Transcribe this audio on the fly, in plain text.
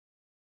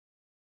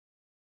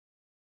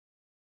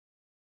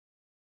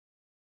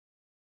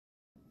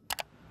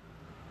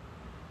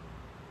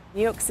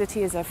New York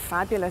City is a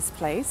fabulous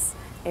place.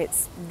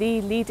 It's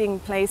the leading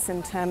place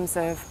in terms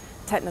of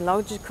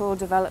technological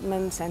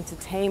development,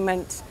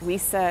 entertainment,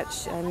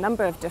 research, a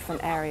number of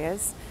different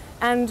areas.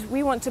 And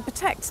we want to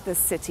protect this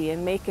city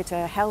and make it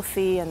a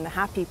healthy and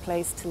happy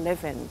place to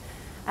live in.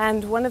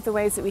 And one of the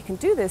ways that we can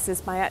do this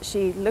is by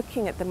actually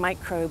looking at the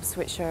microbes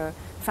which are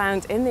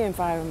found in the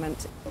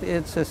environment.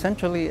 It's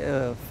essentially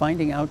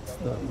finding out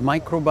the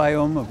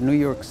microbiome of New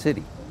York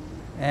City.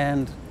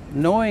 And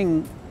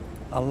knowing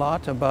a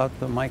lot about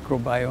the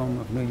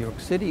microbiome of New York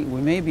City, we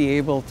may be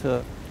able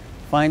to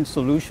find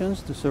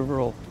solutions to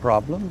several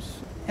problems.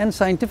 And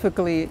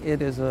scientifically,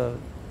 it is a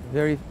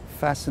very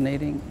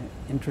fascinating,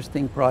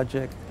 interesting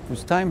project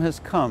whose time has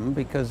come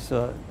because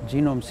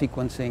genome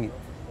sequencing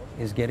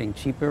is getting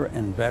cheaper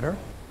and better.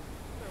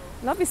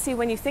 And obviously,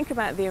 when you think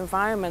about the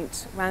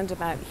environment round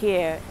about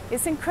here,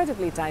 it's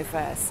incredibly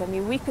diverse. I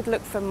mean, we could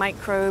look for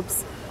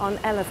microbes on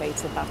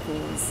elevator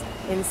buttons,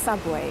 in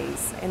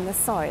subways, in the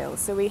soil.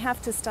 So we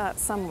have to start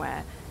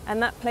somewhere.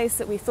 And that place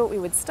that we thought we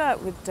would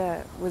start with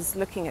was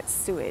looking at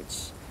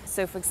sewage.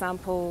 So, for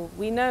example,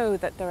 we know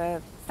that there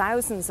are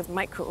thousands of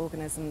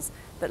microorganisms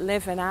that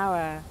live in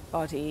our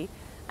body,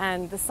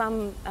 and the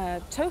sum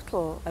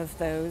total of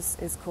those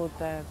is called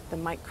the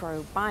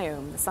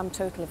microbiome, the sum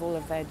total of all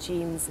of their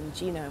genes and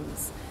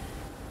genomes.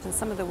 And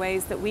some of the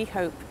ways that we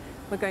hope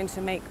we're going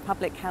to make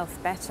public health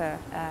better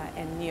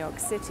in New York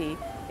City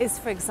is,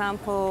 for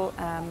example,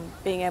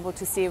 being able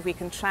to see if we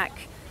can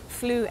track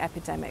flu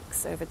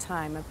epidemics over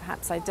time and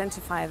perhaps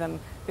identify them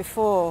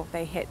before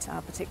they hit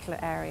our particular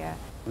area.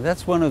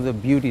 That's one of the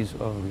beauties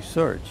of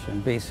research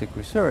and basic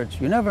research.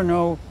 You never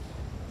know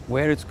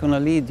where it's going to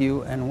lead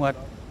you and what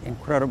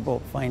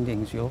incredible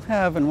findings you'll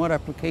have and what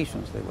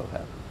applications they will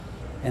have.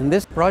 And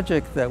this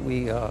project that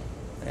we are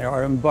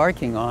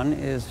embarking on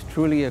is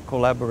truly a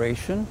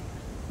collaboration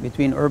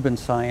between urban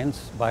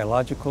science,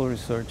 biological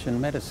research, and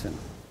medicine.